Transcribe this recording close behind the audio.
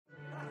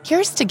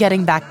Here's to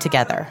getting back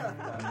together,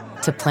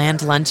 to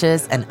planned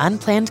lunches and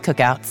unplanned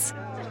cookouts,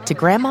 to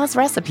grandma's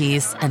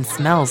recipes and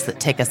smells that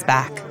take us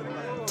back,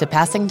 to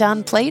passing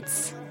down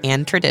plates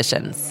and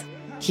traditions.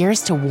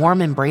 Here's to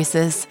warm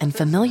embraces and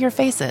familiar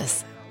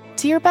faces,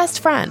 to your best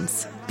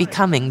friends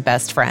becoming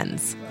best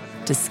friends,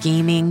 to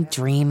scheming,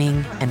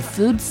 dreaming, and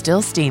food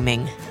still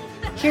steaming.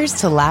 Here's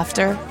to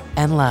laughter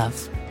and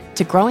love,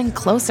 to growing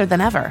closer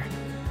than ever.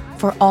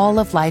 For all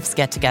of life's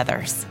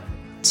get-togethers,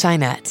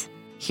 Chinette,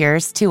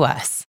 here's to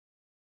us.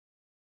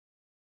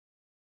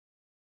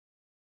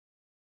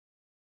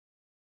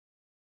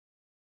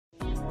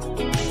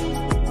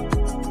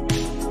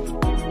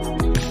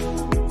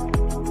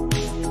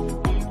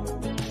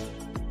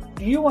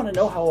 Do you want to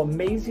know how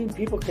amazing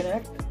people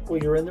connect?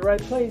 Well, you're in the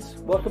right place.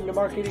 Welcome to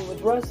Marketing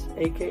with Russ,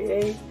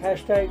 aka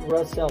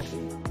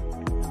 #RussSelfie.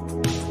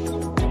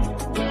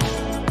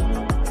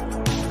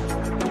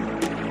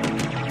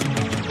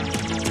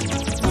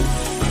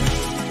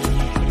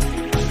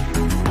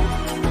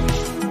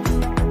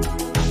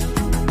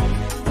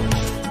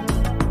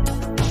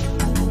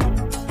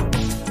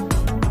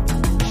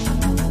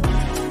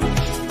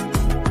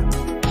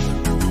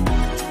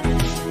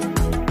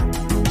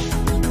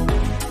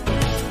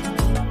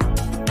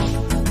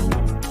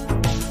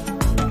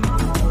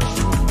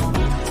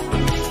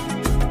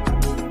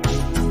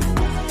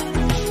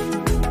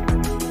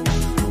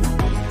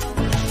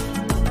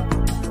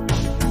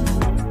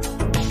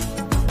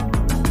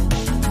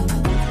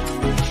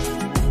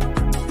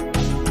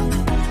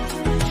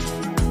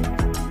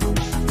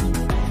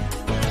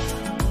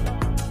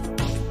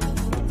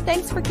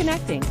 Thanks for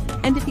connecting.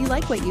 And if you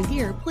like what you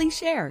hear, please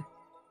share.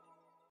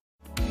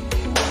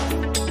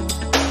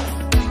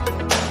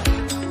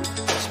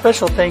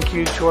 Special thank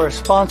you to our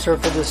sponsor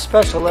for this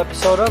special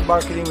episode of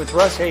Marketing with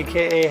Russ,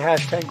 aka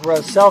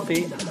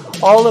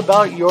 #RussSelfie, all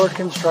about your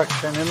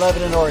construction in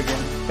Lebanon, Oregon.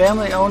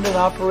 Family owned and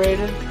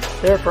operated,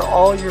 there for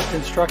all your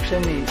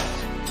construction needs.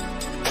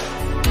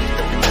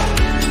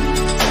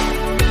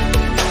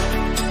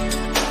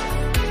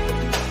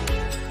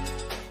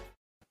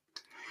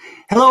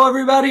 Hello,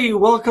 everybody.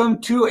 Welcome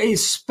to a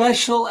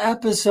special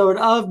episode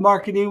of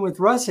Marketing with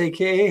Russ,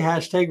 aka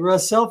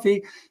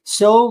 #RussSelfie.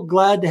 So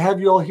glad to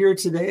have you all here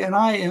today. And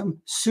I am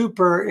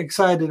super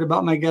excited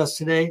about my guest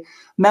today.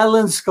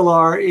 Madeline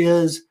Sklar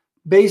is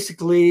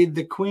basically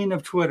the queen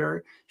of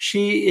Twitter.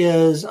 She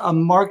is a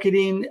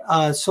marketing,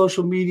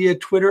 social media,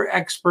 Twitter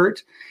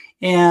expert.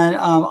 And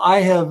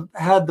I have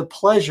had the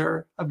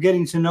pleasure of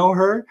getting to know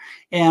her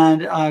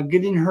and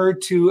getting her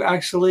to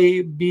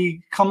actually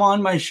come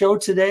on my show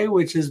today,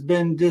 which has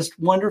been just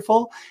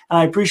wonderful. And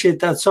I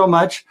appreciate that so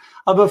much.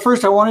 But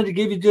first, I wanted to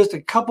give you just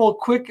a couple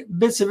quick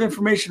bits of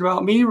information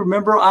about me.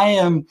 Remember, I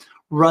am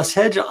Russ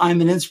Hedge.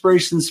 I'm an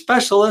inspiration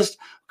specialist,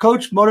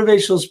 coach,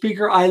 motivational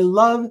speaker. I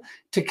love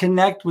to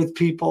connect with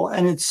people.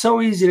 And it's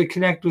so easy to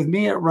connect with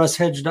me at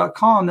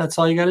russhedge.com. That's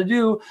all you got to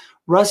do.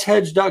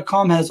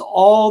 russhedge.com has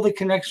all the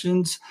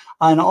connections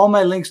and all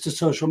my links to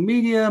social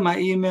media, my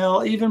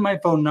email, even my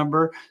phone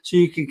number, so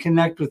you can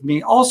connect with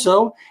me.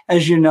 Also,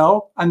 as you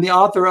know, I'm the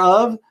author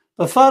of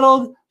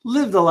Befuddled,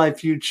 Live the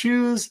Life You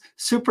Choose.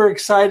 Super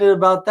excited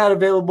about that.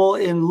 Available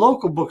in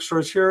local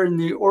bookstores here in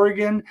the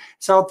Oregon,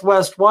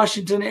 Southwest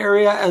Washington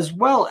area, as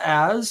well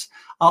as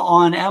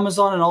on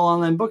Amazon and all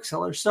online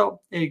booksellers.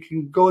 So you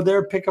can go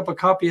there, pick up a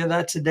copy of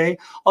that today.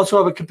 Also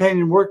have a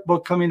companion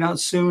workbook coming out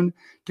soon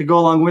to go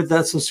along with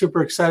that. So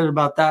super excited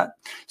about that.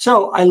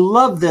 So I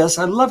love this.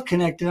 I love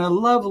connecting. I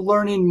love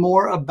learning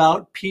more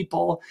about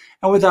people.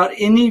 And without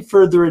any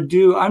further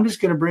ado, I'm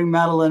just going to bring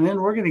Madeline in.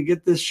 We're going to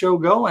get this show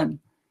going.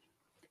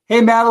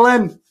 Hey,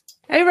 Madeline.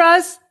 Hey,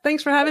 Russ.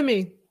 Thanks for having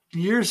me.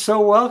 You're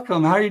so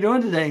welcome. How are you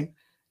doing today?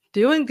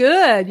 Doing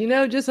good.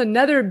 Just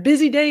another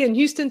busy day in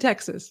Houston,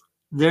 Texas.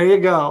 There you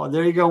go.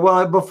 There you go.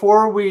 Well,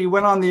 before we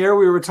went on the air,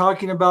 we were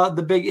talking about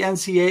the big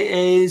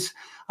NCAAs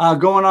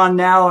going on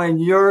now,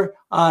 and your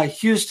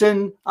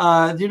Houston,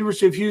 the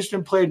University of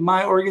Houston played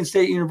my Oregon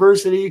State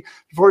University.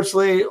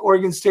 Unfortunately,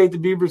 Oregon State, the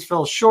Beavers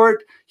fell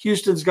short.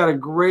 Houston's got a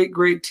great,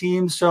 great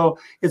team. So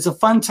it's a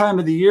fun time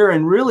of the year.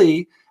 And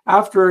really,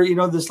 after,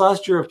 this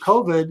last year of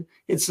COVID,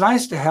 it's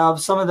nice to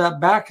have some of that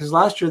back because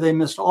last year they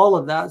missed all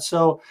of that.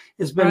 So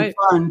it's been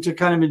fun to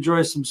kind of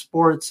enjoy some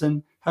sports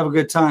and have a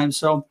good time.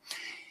 So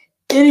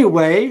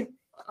anyway,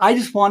 I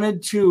just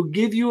wanted to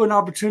give you an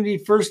opportunity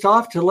first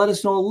off to let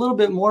us know a little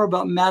bit more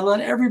about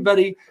Madeline.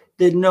 Everybody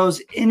that knows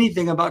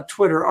anything about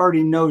Twitter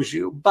already knows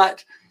you,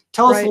 but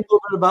tell us a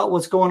little bit about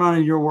what's going on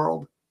in your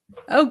world.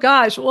 Oh,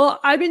 gosh. Well,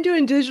 I've been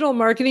doing digital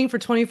marketing for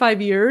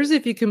 25 years,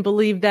 if you can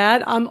believe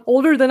that. I'm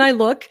older than I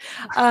look.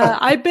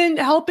 I've been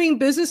helping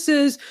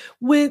businesses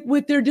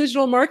with their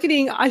digital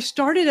marketing. I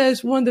started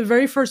as one of the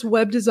very first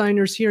web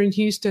designers here in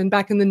Houston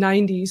back in the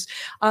 90s.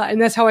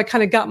 And that's how I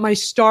kind of got my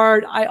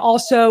start. I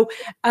also,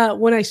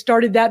 when I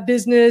started that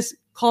business,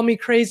 call me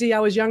crazy. I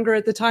was younger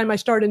at the time. I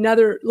started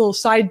another little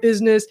side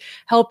business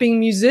helping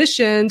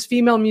musicians,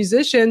 female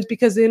musicians,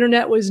 because the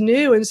internet was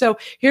new. And so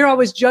here I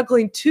was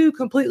juggling two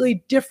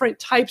completely different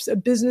types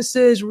of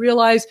businesses,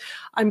 realized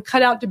I'm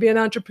cut out to be an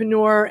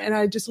entrepreneur. And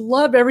I just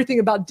love everything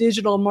about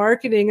digital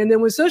marketing. And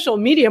then when social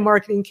media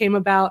marketing came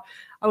about,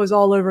 I was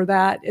all over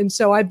that. And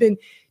so I've been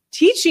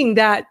teaching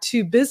that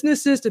to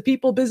businesses, to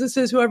people,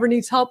 businesses, whoever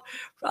needs help,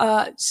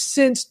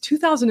 since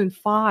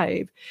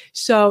 2005.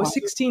 So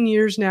 16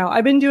 years now.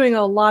 I've been doing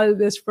a lot of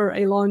this for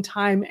a long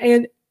time.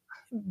 And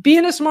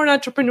being a smart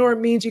entrepreneur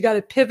means you got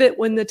to pivot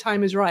when the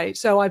time is right.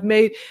 So I've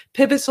made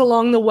pivots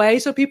along the way.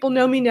 So people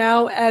know me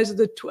now as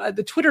the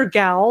Twitter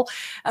gal,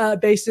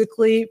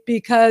 basically,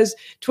 because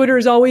Twitter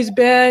has always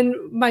been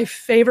my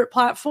favorite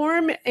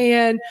platform.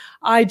 And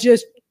I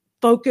just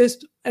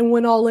focused and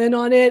went all in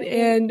on it.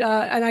 And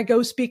I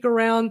go speak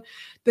around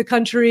the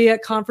country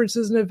at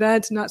conferences and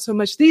events, not so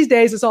much these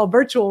days, it's all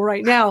virtual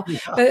right now,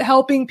 but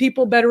helping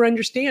people better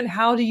understand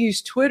how to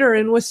use Twitter.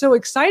 And what's so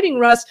exciting,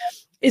 Russ,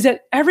 is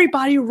that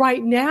everybody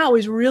right now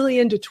is really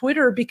into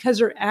Twitter because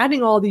they're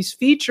adding all these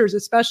features,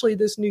 especially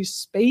this new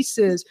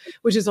Spaces,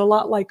 which is a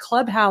lot like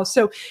Clubhouse.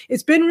 So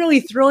it's been really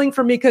thrilling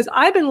for me because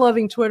I've been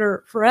loving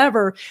Twitter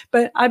forever,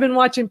 but I've been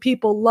watching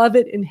people love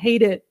it and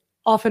hate it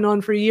off and on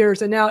for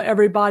years. And now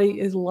everybody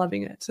is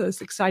loving it. So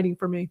it's exciting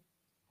for me.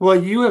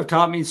 Well, you have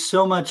taught me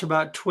so much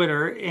about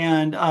Twitter,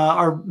 and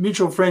our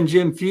mutual friend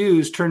Jim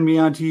Fuse turned me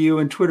on to you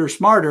and Twitter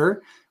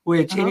Smarter,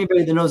 which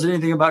anybody that knows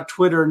anything about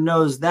Twitter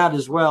knows that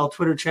as well,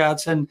 Twitter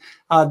chats. And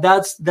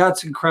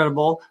that's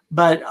incredible.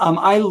 But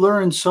I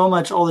learn so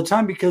much all the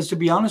time because, to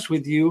be honest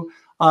with you,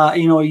 a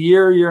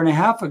year and a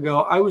half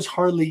ago, I was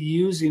hardly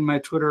using my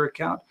Twitter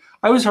account.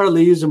 I was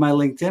hardly using my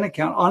LinkedIn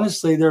account.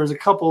 Honestly, there was a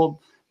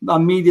couple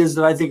medias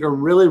that I think are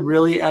really,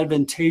 really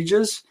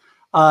advantageous,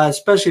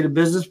 especially to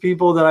business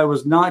people, that I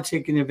was not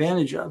taking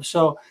advantage of.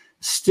 So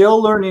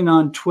still learning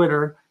on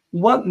Twitter.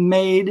 What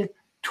made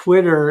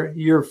Twitter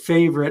your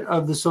favorite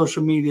of the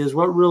social medias?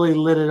 What really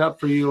lit it up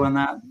for you on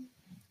that?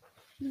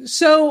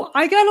 So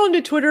I got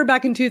onto Twitter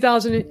back in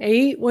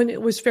 2008 when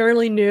it was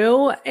fairly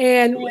new,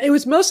 and it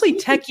was mostly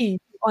techie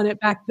on it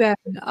back then.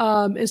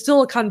 And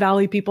Silicon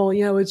Valley people,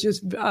 it was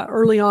just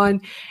early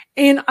on.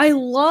 And I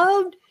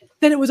loved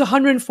that it was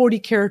 140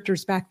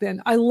 characters back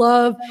then. I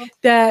love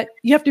that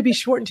you have to be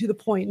short and to the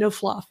point, no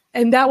fluff.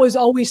 And that was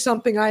always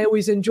something I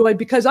always enjoyed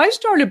because I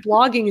started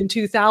blogging in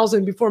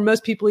 2000 before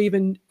most people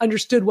even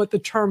understood what the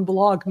term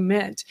blog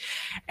meant.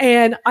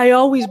 And I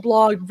always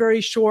blogged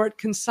very short,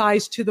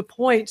 concise, to the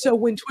point. So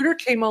when Twitter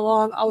came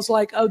along, I was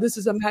like, oh, this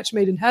is a match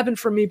made in heaven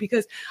for me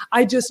because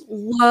I just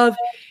love,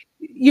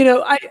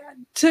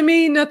 to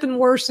me, nothing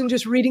worse than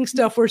just reading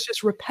stuff where it's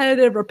just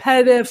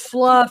repetitive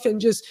fluff,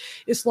 and just,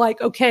 it's like,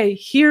 okay,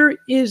 here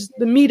is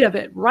the meat of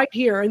it right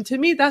here. And to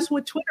me, that's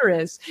what Twitter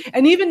is.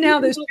 And even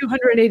now, there's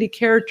 280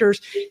 characters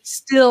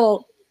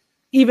still,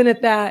 even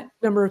at that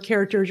number of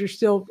characters, you're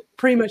still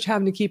pretty much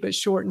having to keep it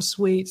short and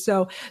sweet.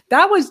 So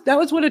that was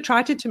what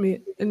attracted to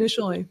me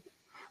initially.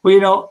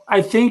 Well,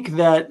 I think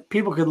that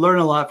people could learn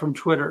a lot from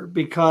Twitter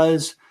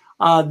because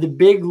the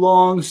big,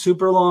 long,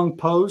 super long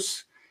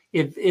posts,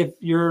 if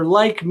you're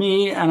like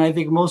me, and I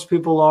think most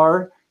people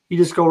are, you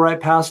just go right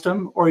past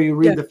them, or you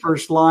read the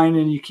first line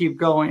and you keep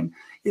going.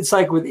 It's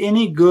like with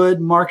any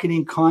good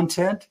marketing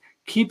content,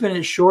 keeping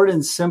it short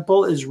and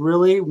simple is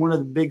really one of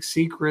the big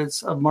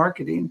secrets of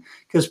marketing,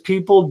 because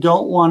people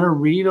don't want to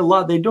read a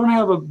lot. They don't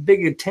have a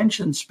big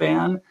attention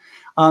span.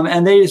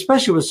 And they,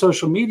 especially with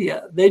social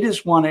media, they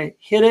just want to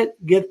hit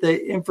it, get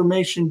the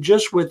information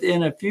just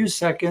within a few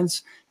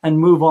seconds and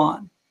move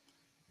on.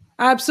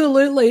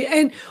 Absolutely.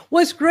 And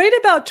what's great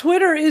about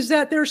Twitter is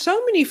that there are so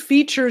many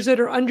features that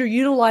are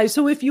underutilized.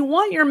 So if you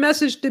want your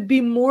message to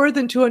be more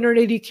than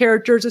 280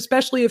 characters,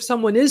 especially if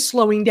someone is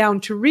slowing down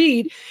to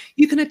read,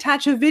 you can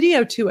attach a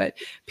video to it.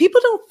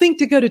 People don't think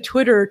to go to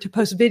Twitter to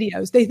post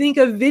videos. They think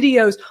of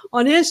videos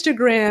on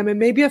Instagram and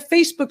maybe a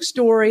Facebook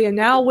story, and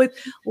now with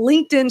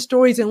LinkedIn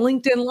stories and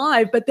LinkedIn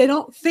Live, but they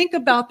don't think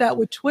about that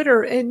with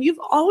Twitter. And you've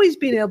always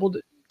been able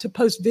to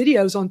post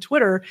videos on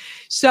Twitter.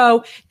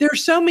 So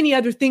there's so many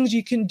other things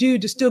you can do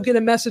to still get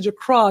a message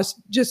across.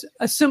 Just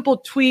a simple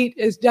tweet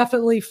is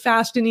definitely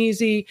fast and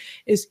easy.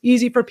 It's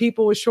easy for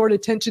people with short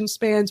attention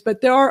spans, but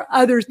there are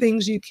other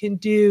things you can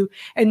do.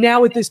 And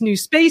now with this new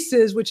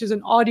Spaces, which is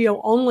an audio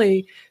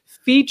only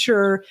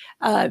feature,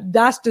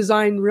 that's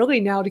designed really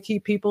now to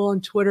keep people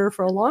on Twitter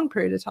for a long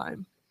period of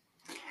time.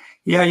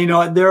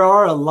 Yeah, there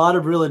are a lot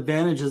of real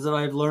advantages that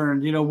I've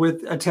learned,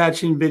 with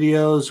attaching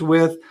videos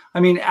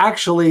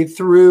actually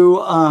through,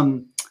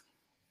 now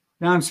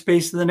I'm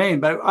spacing the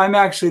name, but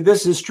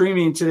this is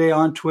streaming today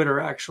on Twitter,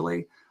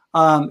 actually.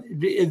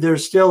 They're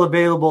still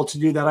available to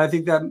do that. I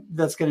think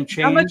that's going to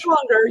change. How much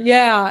longer?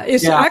 Yeah.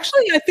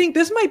 Actually, I think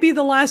this might be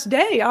the last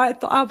day. I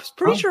was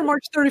pretty sure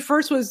March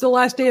 31st was the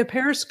last day of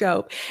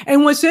Periscope.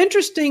 And what's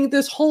interesting,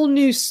 this whole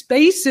new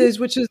Spaces,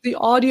 which is the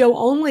audio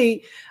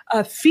only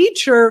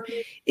feature,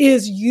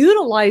 is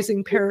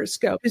utilizing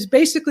Periscope. It's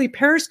basically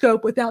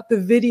Periscope without the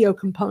video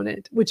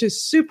component, which is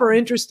super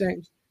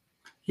interesting.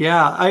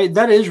 Yeah,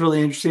 that is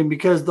really interesting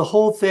because the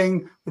whole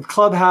thing with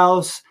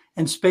Clubhouse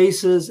and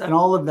Spaces and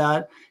all of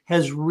that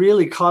has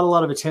really caught a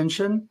lot of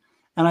attention.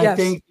 And I Yes.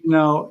 think,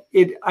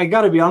 I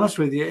got to be honest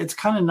with you, it's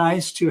kind of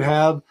nice to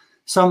have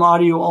some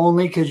audio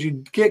only because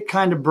you get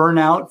kind of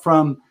burnout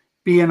from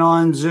being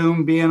on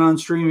Zoom, being on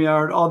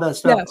StreamYard, all that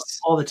stuff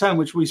all the time,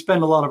 which we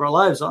spend a lot of our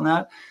lives on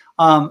that.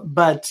 I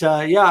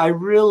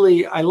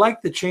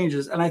like the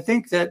changes. And I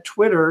think that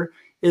Twitter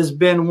has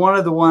been one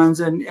of the ones,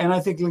 and I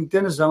think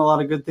LinkedIn has done a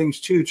lot of good things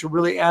too, to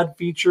really add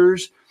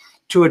features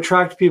to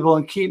attract people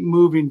and keep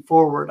moving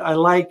forward. I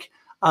like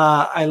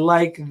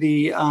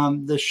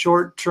the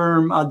short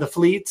term, the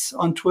fleets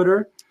on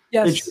Twitter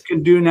that you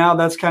can do now.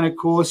 That's kind of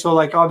cool. So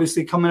like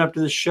obviously coming up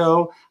to the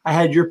show, I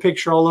had your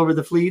picture all over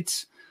the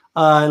fleets,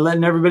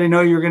 letting everybody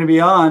know you're going to be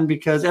on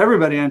because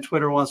everybody on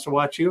Twitter wants to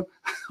watch you,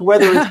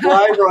 whether it's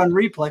live or on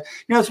replay.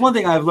 It's one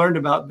thing I've learned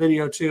about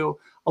video too.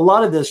 A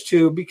lot of this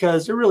too,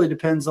 because it really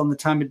depends on the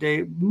time of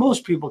day.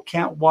 Most people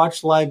can't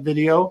watch live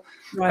video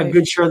a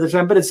good share of the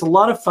time, but it's a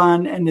lot of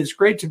fun and it's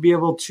great to be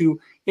able to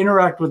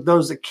interact with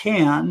those that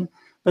can.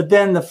 But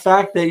then the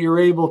fact that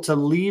you're able to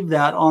leave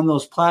that on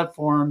those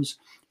platforms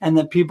and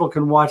that people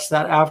can watch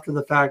that after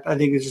the fact, I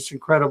think is just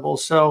incredible.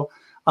 So,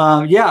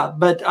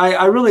 but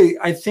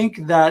I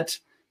think that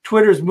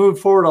Twitter's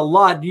moved forward a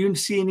lot. Do you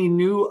see any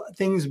new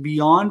things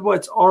beyond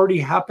what's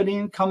already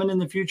happening coming in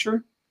the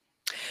future?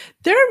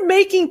 They're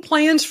making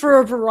plans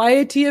for a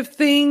variety of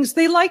things.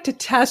 They like to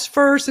test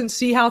first and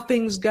see how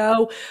things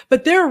go,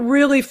 but they're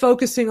really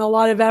focusing a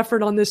lot of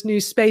effort on this new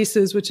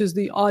Spaces, which is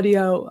the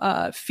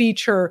audio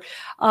feature.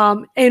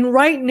 And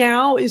right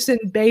now it's in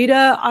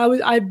beta.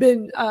 I've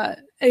been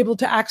able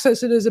to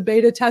access it as a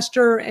beta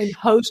tester and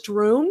host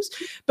rooms.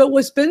 But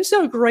what's been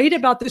so great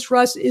about this,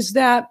 Russ, is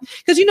that,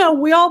 because,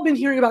 we all been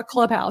hearing about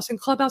Clubhouse, and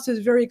Clubhouse is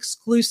very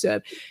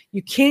exclusive.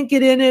 You can't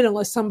get in it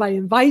unless somebody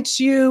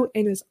invites you,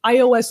 and it's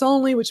iOS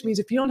only, which means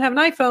if you don't have an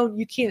iPhone,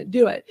 you can't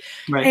do it.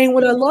 Right. And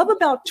what I love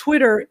about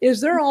Twitter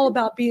is they're all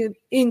about being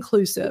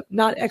inclusive,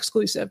 not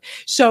exclusive.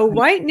 So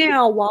right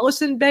now, while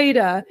it's in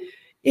beta,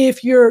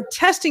 if you're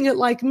testing it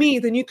like me,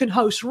 then you can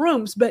host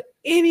rooms, but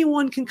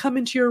anyone can come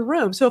into your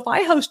room. So if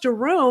I host a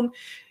room,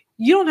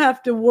 you don't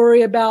have to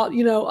worry about,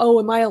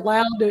 am I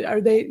allowed to, are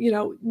they,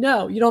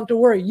 no, you don't have to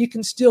worry. You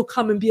can still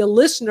come and be a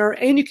listener,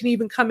 and you can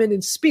even come in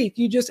and speak.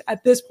 You just,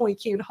 at this point,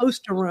 can't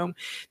host a room.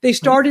 They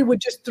started with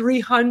just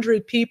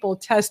 300 people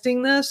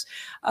testing this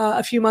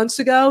a few months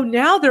ago.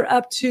 Now they're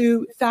up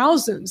to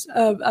thousands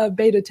of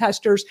beta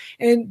testers.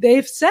 And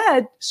they've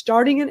said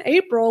starting in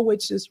April,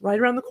 which is right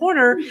around the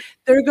corner,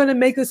 they're going to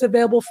make this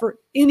available for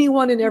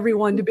anyone and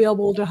everyone to be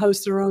able to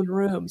host their own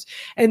rooms.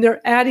 And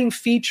they're adding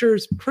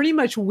features pretty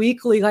much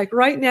weekly. Like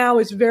right now,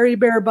 it's very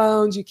bare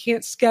bones. You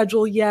can't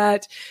schedule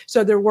yet.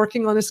 So they're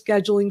working on a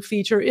scheduling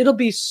feature. It'll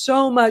be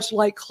so much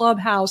like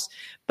Clubhouse,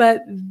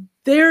 but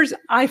theirs,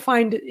 I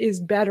find,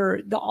 is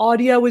better. The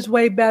audio is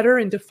way better.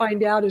 And to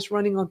find out it's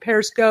running on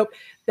Periscope,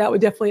 that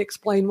would definitely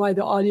explain why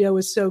the audio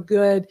is so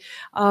good.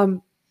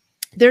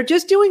 They're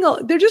just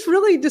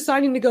really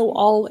deciding to go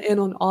all in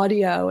on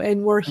audio.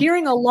 And we're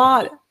hearing a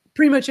lot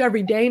pretty much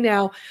every day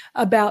now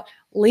about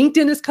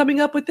LinkedIn is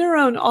coming up with their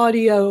own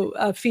audio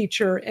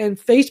feature, and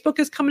Facebook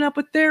is coming up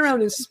with their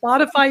own, and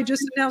Spotify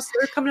just announced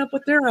they're coming up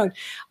with their own.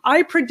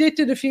 I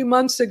predicted a few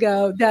months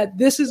ago that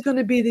this is going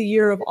to be the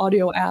year of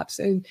audio apps.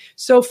 And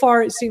so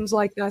far it seems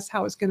like that's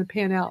how it's going to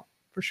pan out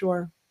for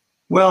sure.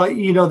 Well,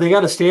 they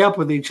got to stay up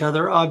with each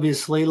other.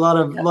 Obviously, a lot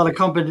of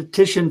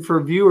competition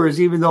for viewers,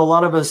 even though a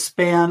lot of us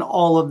span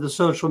all of the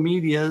social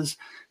medias.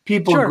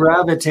 People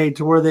gravitate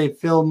to where they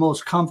feel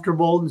most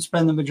comfortable and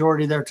spend the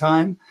majority of their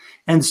time.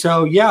 And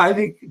so, I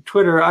think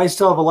Twitter, I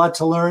still have a lot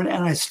to learn,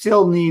 and I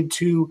still need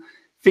to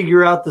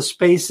figure out the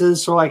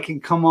Spaces so I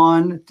can come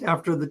on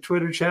after the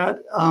Twitter chat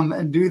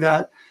and do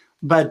that.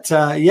 But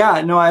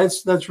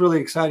that's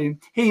really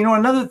exciting. Hey,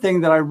 another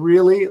thing that I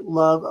really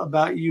love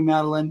about you,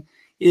 Madeline,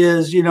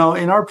 is, in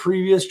our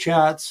previous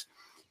chats,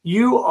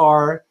 you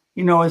are,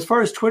 as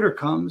far as Twitter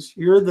comes,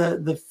 you're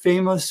the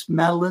famous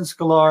Madeline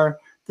Sklar,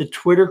 the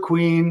Twitter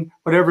queen,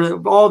 whatever,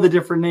 all the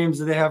different names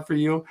that they have for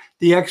you,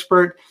 the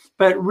expert.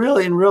 But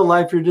really, in real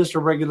life, you're just a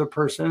regular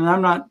person. And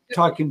I'm not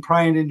talking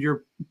prying into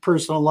your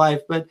personal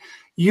life, but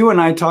you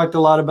and I talked a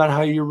lot about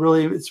how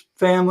it's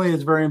family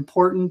is very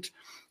important.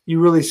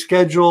 You really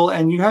schedule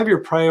and you have your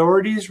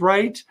priorities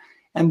right.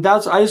 And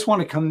I just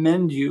want to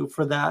commend you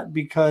for that,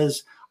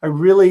 because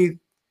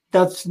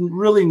that's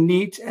really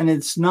neat. And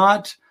it's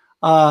not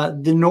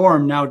the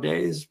norm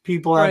nowadays.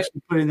 People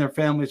actually putting their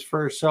families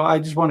first. So I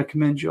just want to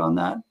commend you on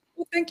that.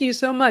 Well, thank you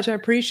so much. I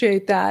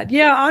appreciate that.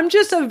 Yeah, I'm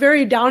just a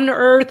very down to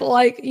earth,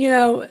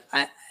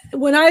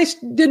 when I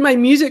did my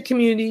music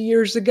community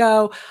years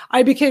ago,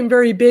 I became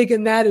very big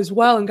in that as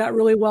well and got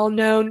really well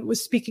known,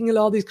 was speaking at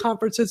all these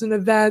conferences and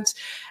events.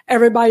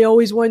 Everybody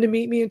always wanted to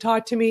meet me and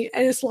talk to me.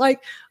 And it's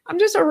like, I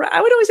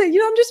would always say,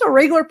 I'm just a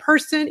regular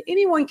person.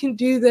 Anyone can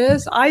do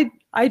this.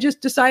 I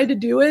just decided to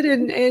do it,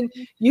 and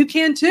you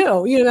can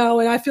too,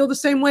 and I feel the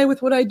same way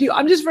with what I do.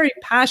 I'm just very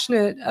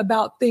passionate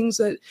about things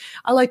that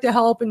I like to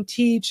help and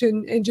teach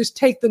and just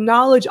take the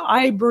knowledge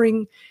I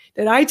bring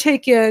that I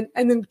take in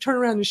and then turn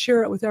around and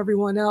share it with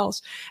everyone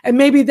else. And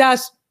maybe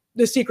that's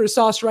the secret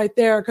sauce right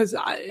there, because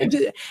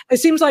it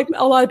seems like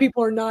a lot of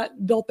people are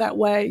not built that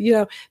way.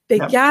 They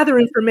gather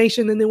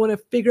information and they want to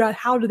figure out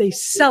how do they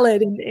sell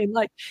it and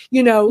like,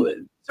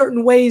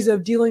 certain ways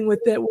of dealing with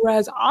it.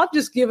 Whereas I'll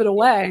just give it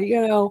away,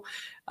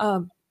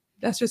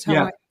 that's just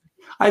how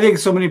I think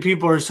so many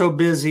people are so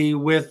busy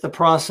with the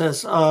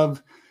process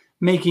of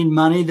making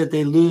money that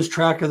they lose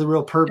track of the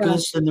real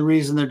purpose and the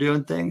reason they're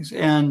doing things.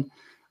 And,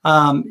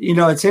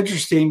 it's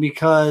interesting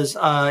because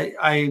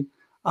I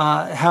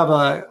have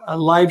a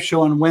live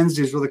show on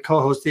Wednesdays with a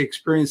co-host, The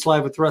Experience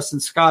Live with Russ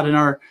and Scott. And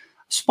our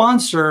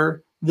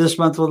sponsor this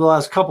month, or the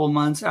last couple of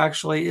months,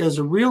 actually is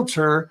a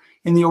realtor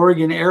in the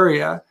Oregon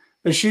area.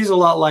 But she's a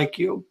lot like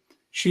you.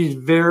 She's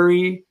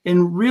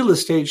in real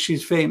estate,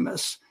 she's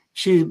famous.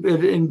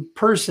 In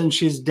person,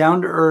 she's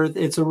down to earth.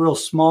 It's a real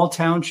small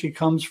town she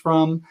comes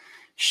from.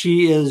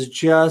 She is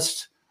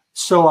just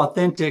so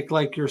authentic,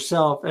 like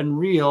yourself, and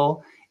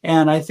real.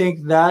 And I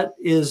think that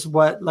is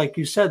what, like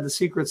you said, the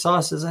secret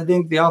sauce is. I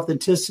think the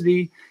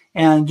authenticity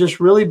and just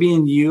really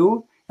being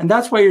you. And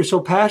that's why you're so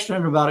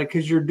passionate about it,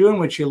 because you're doing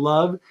what you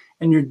love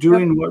and you're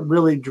doing what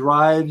really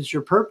drives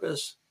your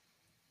purpose.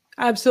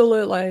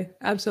 Absolutely.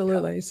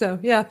 So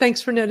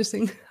thanks for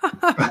noticing.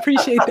 I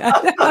appreciate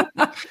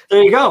that.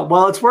 There you go.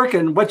 Well, it's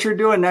working. What you're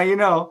doing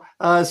now,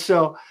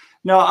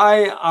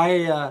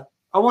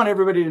 I want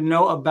everybody to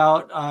know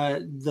about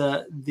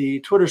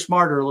the Twitter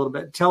Smarter a little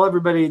bit. Tell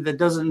everybody that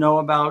doesn't know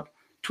about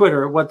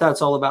Twitter what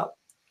that's all about.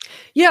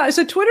 Yeah,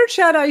 so Twitter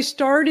Chat I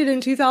started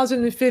in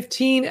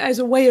 2015 as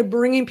a way of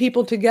bringing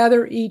people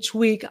together each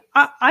week.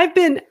 I've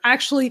been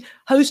actually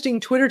hosting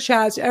Twitter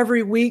Chats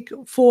every week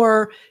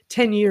for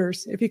 10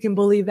 years, if you can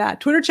believe that.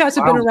 Twitter Chats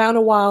have been around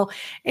a while.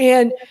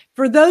 And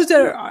for those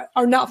that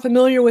are not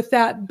familiar with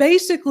that,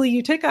 basically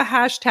you take a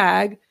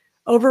hashtag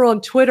over on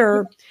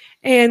Twitter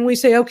and we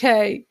say,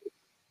 okay,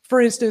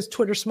 for instance,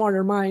 Twitter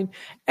Smarter mine,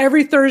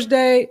 every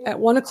Thursday at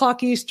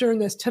 1:00 Eastern,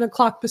 that's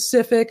 10:00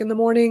 Pacific in the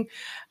morning,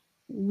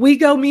 we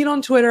go meet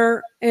on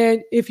Twitter.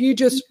 And if you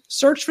just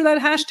search for that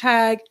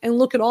hashtag and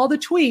look at all the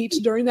tweets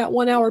during that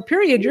 1 hour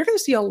period, you're going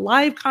to see a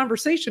live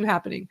conversation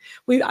happening.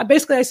 I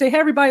say, hey,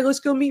 everybody, let's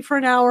go meet for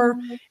an hour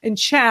and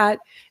chat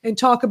and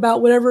talk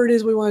about whatever it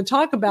is we want to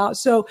talk about.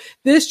 So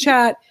this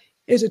chat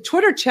is a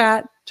Twitter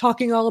chat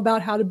talking all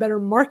about how to better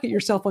market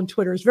yourself on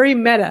Twitter. It's very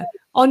meta,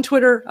 on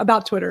Twitter,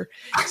 about Twitter.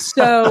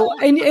 So,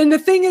 and the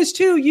thing is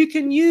too, you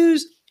can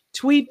use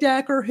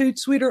TweetDeck or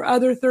Hootsuite or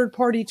other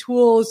third-party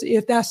tools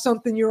if that's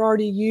something you're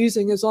already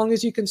using, as long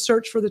as you can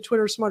search for the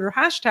Twitter Smarter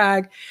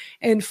hashtag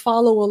and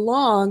follow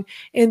along.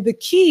 And the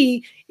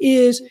key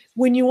is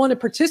when you want to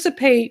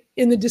participate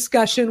in the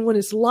discussion when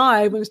it's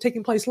live, when it's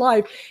taking place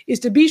live, is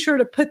to be sure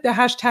to put the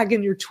hashtag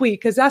in your tweet,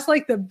 because that's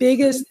like the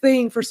biggest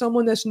thing for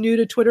someone that's new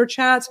to Twitter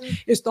chats.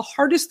 Is the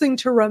hardest thing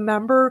to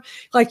remember.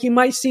 Like you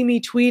might see me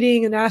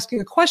tweeting and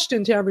asking a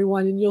question to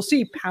everyone, and you'll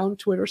see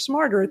 #Twitter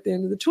Smarter at the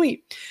end of the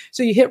tweet.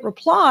 So you hit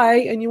reply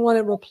and you want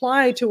to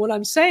reply to what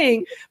I'm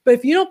saying. But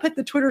if you don't put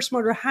the Twitter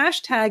Smarter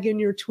hashtag in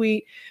your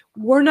tweet,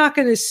 we're not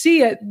going to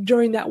see it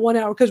during that 1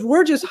 hour, because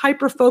we're just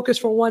hyper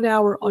focused for 1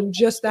 hour on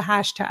just the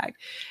hashtag.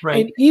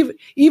 Right. And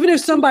even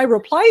if somebody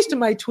replies to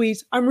my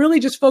tweets, I'm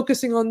really just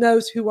focusing on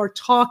those who are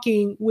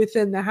talking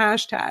within the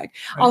hashtag. Right.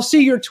 I'll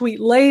see your tweet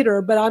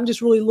later, but I'm just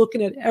really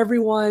looking at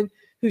everyone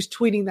who's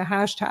tweeting the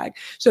hashtag.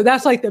 So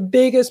that's like the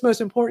biggest,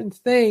 most important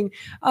thing.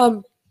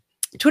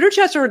 Twitter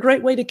chats are a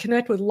great way to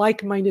connect with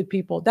like-minded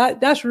people.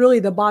 That's really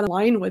the bottom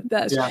line with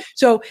this. Yeah.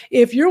 So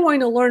if you're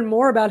wanting to learn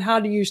more about how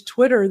to use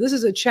Twitter, this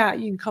is a chat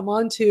you can come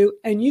on to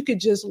and you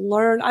could just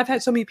learn. I've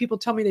had so many people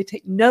tell me they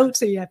take notes,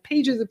 they have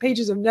pages and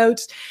pages of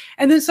notes.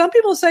 And then some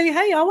people say,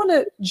 hey, I want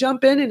to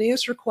jump in and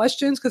answer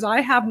questions because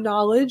I have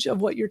knowledge of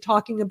what you're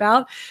talking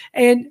about.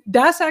 And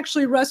that's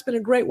actually, Russ, been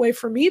a great way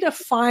for me to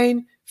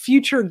find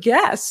future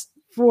guests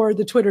for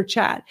the Twitter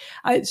chat.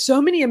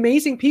 So many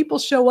amazing people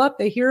show up,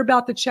 they hear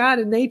about the chat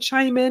and they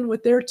chime in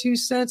with their 2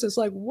 cents. It's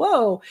like,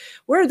 whoa,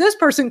 where did this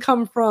person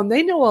come from?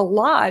 They know a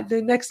lot.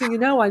 The next thing you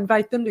know, I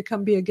invite them to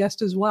come be a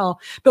guest as well.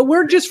 But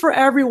we're just for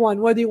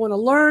everyone, whether you want to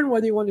learn,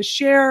 whether you want to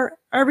share.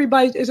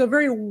 Everybody is a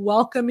very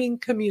welcoming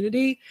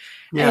community.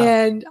 Yeah.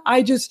 And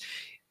I just,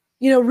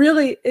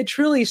 really, it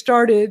truly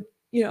started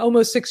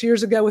almost 6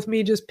 years ago with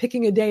me just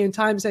picking a day and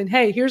time saying,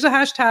 hey, here's a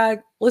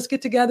hashtag. Let's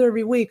get together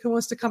every week. Who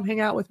wants to come hang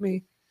out with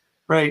me?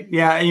 Right.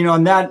 Yeah.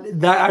 And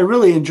that I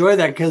really enjoy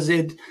that because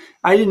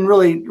I didn't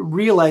really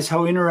realize how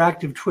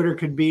interactive Twitter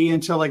could be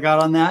until I got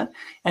on that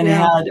and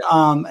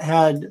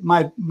had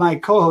my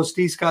co-host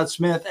D. Scott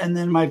Smith and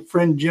then my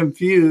friend Jim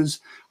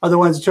Fuse are the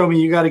ones that told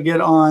me you got to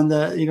get on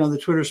the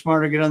Twitter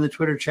Smarter, get on the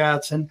Twitter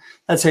chats, and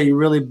that's how you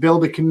really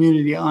build a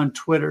community on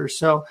Twitter.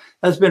 So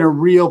that's been a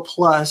real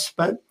plus.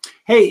 But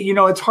hey,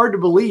 it's hard to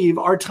believe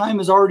our time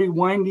is already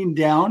winding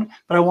down,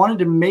 but I wanted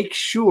to make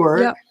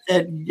sure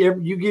that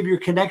you give your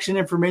connection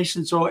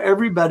information so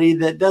everybody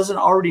that doesn't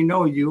already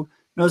know you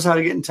knows how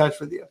to get in touch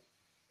with you.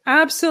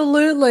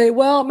 Absolutely.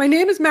 Well, my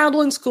name is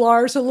Madeline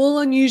Sklar. It's a little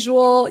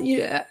unusual.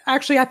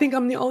 Actually, I think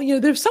I'm the only,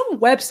 there's some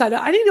website.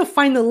 I need to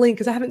find the link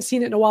because I haven't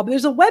seen it in a while, but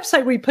there's a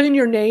website where you put in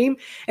your name.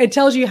 It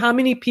tells you how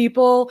many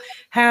people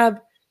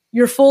have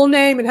your full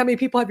name and how many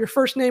people have your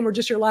first name or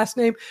just your last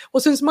name.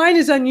 Well, since mine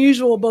is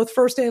unusual, both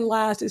first and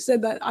last, it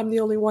said that I'm the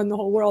only one in the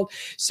whole world.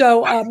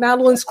 So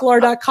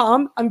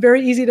MadelineSklar.com. I'm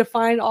very easy to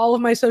find. All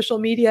of my social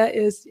media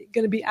is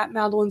going to be at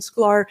Madeline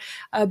Sklar.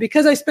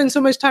 Because I spend so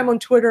much time on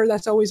Twitter,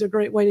 that's always a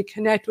great way to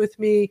connect with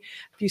me.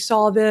 If you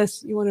saw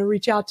this, you want to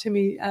reach out to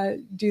me,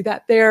 do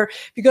that there.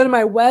 If you go to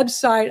my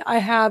website, I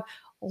have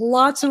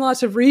lots and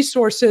lots of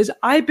resources.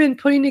 I've been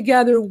putting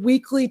together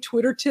weekly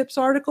Twitter tips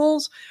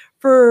articles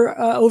for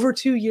over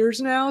 2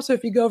 years now. So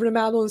if you go over to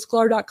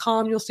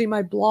MadelineSklar.com, you'll see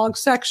my blog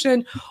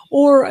section,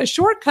 or a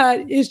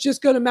shortcut is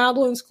just go to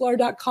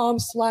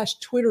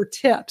MadelineSklar.com/Twitter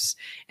tips.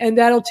 And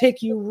that'll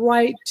take you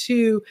right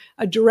to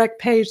a direct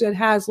page that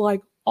has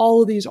like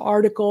all of these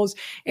articles.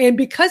 And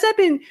because I've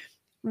been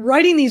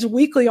writing these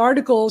weekly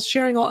articles,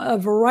 sharing a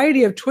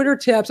variety of Twitter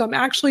tips, I'm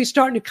actually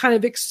starting to kind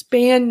of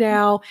expand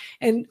now.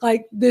 And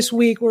like this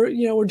week, we're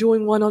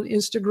doing one on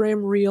Instagram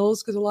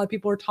Reels because a lot of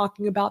people are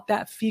talking about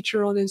that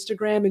feature on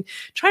Instagram and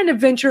trying to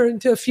venture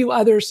into a few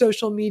other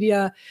social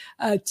media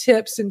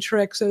tips and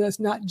tricks. So that's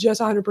not just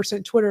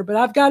 100% Twitter, but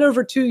I've got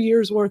over 2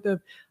 years worth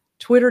of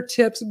Twitter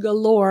tips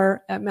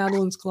galore at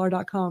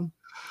MadelineSklar.com.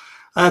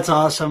 That's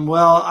awesome.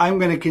 Well, I'm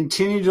going to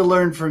continue to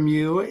learn from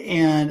you,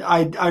 and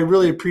I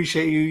really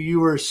appreciate you.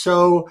 You are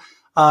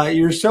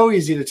you're so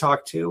easy to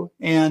talk to,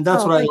 and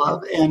that's what I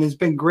love. And it's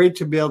been great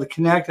to be able to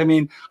connect. I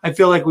mean, I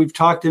feel like we've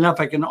talked enough.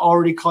 I can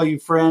already call you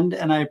friend,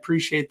 and I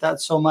appreciate that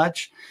so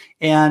much.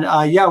 And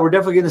we're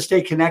definitely going to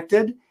stay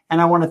connected. And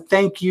I want to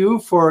thank you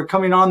for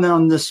coming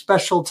on this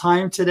special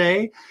time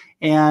today.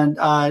 And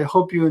I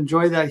hope you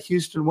enjoy that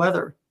Houston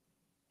weather.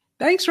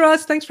 Thanks,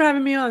 Russ. Thanks for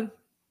having me on.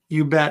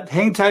 You bet.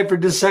 Hang tight for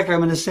just a second. I'm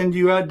going to send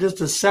you out just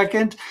a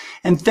second.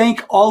 And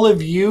thank all of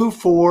you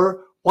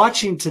for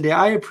watching today.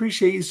 I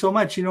appreciate you so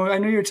much. I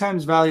know your time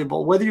is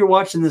valuable. Whether you're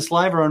watching this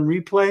live or on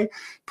replay,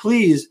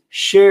 please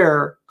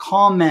share,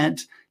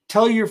 comment,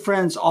 tell your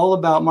friends all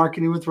about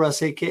Marketing with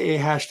Russ, aka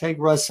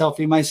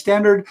 #RussSelfie. My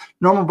standard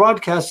normal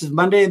broadcast is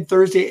Monday and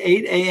Thursday,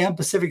 8 a.m.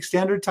 Pacific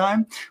Standard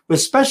Time, with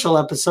special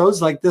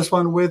episodes like this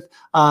one with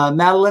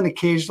Madeline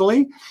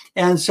occasionally.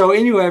 And so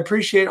anyway, I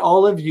appreciate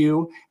all of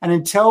you. And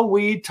until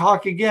we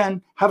talk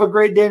again, have a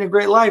great day and a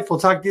great life. We'll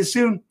talk to you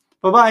soon.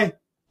 Bye-bye.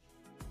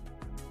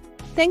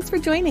 Thanks for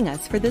joining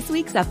us for this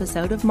week's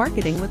episode of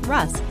Marketing with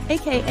Russ,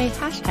 aka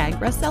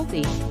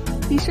 #RussSelfie.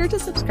 Be sure to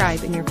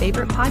subscribe in your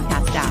favorite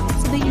podcast app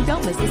so that you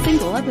don't miss a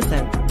single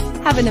episode.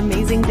 Have an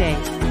amazing day.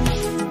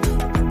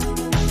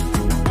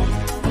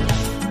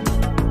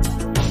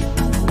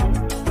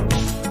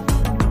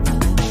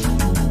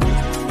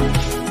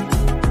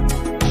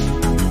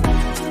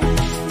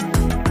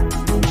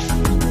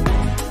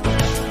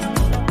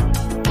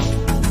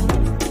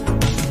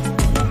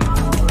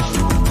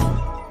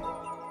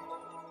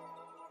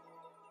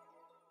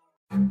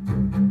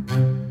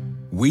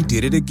 We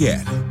did it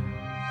again.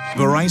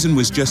 Verizon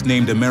was just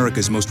named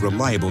America's most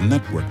reliable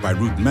network by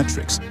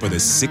RootMetrics for the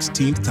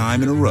 16th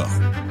time in a row,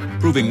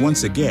 proving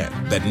once again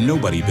that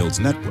nobody builds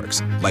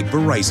networks like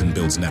Verizon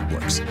builds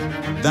networks.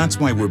 That's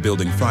why we're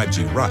building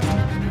 5G right.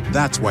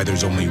 That's why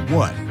there's only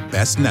one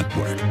best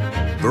network,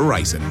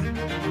 Verizon.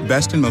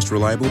 Best and most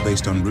reliable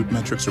based on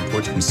RootMetrics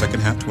reports from second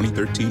half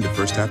 2013 to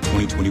first half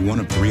 2021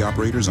 of 3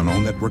 operators on all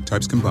network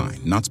types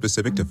combined, not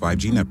specific to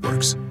 5G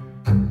networks.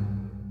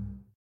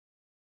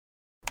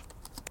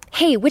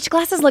 Hey, which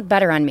glasses look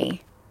better on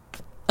me?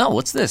 Oh,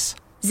 what's this?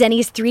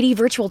 Zenni's 3D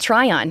virtual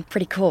try-on.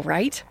 Pretty cool,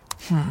 right?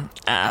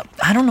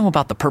 I don't know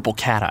about the purple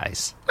cat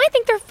eyes. I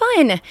think they're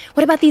fun.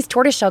 What about these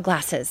tortoiseshell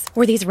glasses?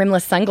 Or these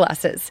rimless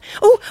sunglasses?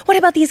 Oh, what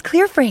about these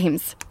clear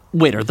frames?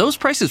 Wait, are those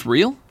prices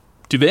real?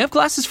 Do they have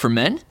glasses for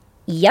men?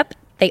 Yep.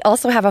 They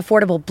also have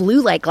affordable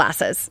blue light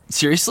glasses.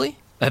 Seriously?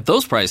 At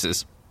those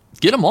prices?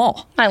 Get them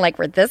all. I like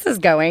where this is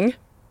going.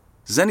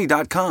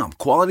 Zenni.com.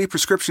 Quality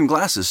prescription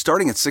glasses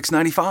starting at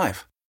 $6.95.